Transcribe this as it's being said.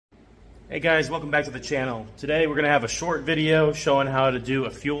Hey guys, welcome back to the channel. Today we're going to have a short video showing how to do a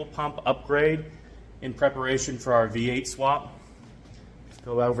fuel pump upgrade in preparation for our V8 swap.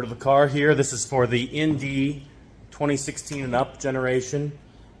 Go over to the car here. This is for the ND 2016 and up generation.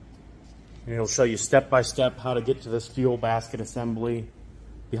 And it'll show you step by step how to get to this fuel basket assembly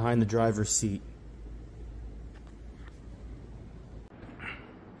behind the driver's seat.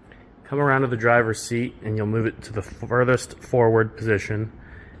 Come around to the driver's seat and you'll move it to the furthest forward position.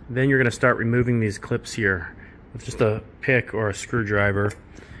 Then you're going to start removing these clips here with just a pick or a screwdriver.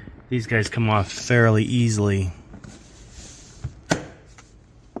 These guys come off fairly easily.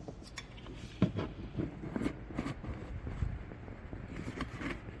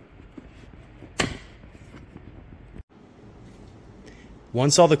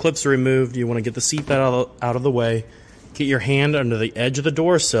 Once all the clips are removed, you want to get the seat belt out of the way, get your hand under the edge of the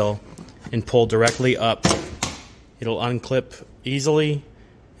door sill and pull directly up. It'll unclip easily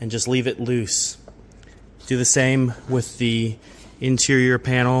and just leave it loose. Do the same with the interior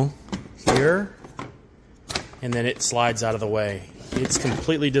panel here, and then it slides out of the way. It's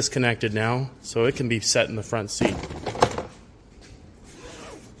completely disconnected now, so it can be set in the front seat.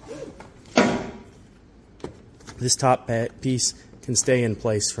 This top piece can stay in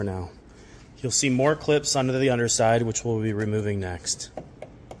place for now. You'll see more clips under the underside, which we'll be removing next.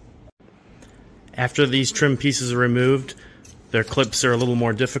 After these trim pieces are removed, their clips are a little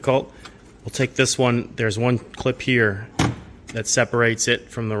more difficult. We'll take this one, there's one clip here that separates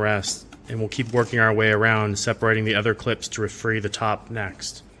it from the rest, and we'll keep working our way around, separating the other clips to free the top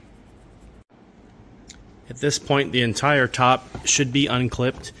next. At this point, the entire top should be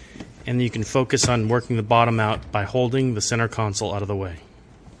unclipped, and you can focus on working the bottom out by holding the center console out of the way.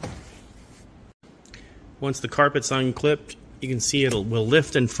 Once the carpet's unclipped, you can see it will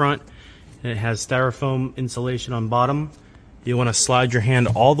lift in front, and it has styrofoam insulation on bottom. You want to slide your hand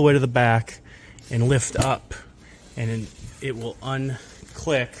all the way to the back and lift up, and it will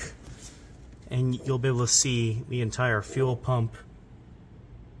unclick, and you'll be able to see the entire fuel pump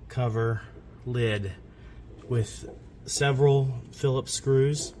cover lid with several Phillips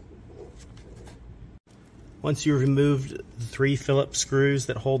screws. Once you've removed the 3 Phillips screws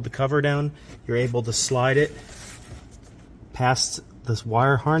that hold the cover down, you're able to slide it past this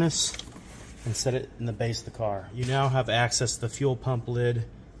wire harness and set it in the base of the car. You now have access to the fuel pump lid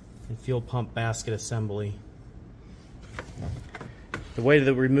and fuel pump basket assembly. The way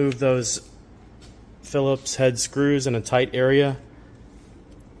to remove those Phillips head screws in a tight area,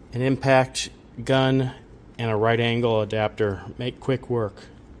 an impact gun and a right angle adapter make quick work.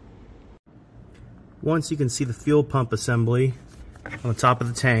 Once you can see the fuel pump assembly on the top of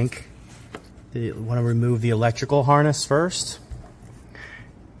the tank, you want to remove the electrical harness first.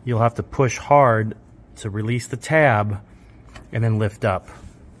 You'll have to push hard to release the tab and then lift up.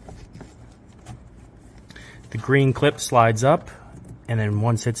 The green clip slides up, and then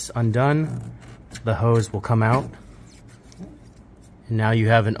once it's undone, the hose will come out. And now you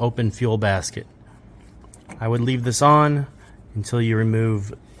have an open fuel basket. I would leave this on until you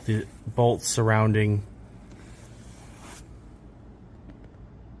remove the bolts surrounding.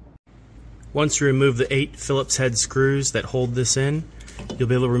 Once you remove the 8 Phillips head screws that hold this in, you'll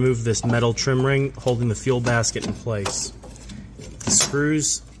be able to remove this metal trim ring holding the fuel basket in place. The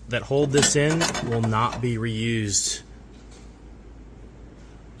screws that hold this in will not be reused.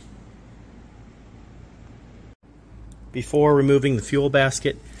 Before removing the fuel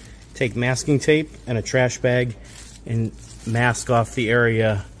basket, take masking tape and a trash bag and mask off the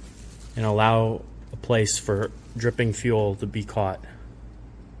area and allow a place for dripping fuel to be caught.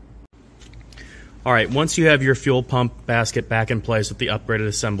 Alright, once you have your fuel pump basket back in place with the upgraded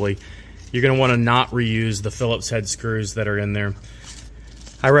assembly, you're going to want to not reuse the Phillips head screws that are in there.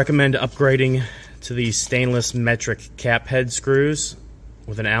 I recommend upgrading to these stainless metric cap head screws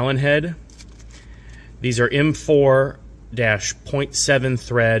with an Allen head. These are M4-.7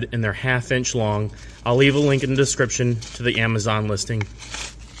 thread and they're 1/2 inch long. I'll leave a link in the description to the Amazon listing.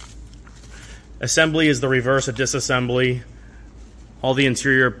 Assembly is the reverse of disassembly. All the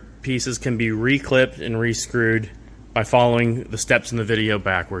interior pieces can be reclipped and rescrewed by following the steps in the video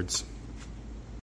backwards.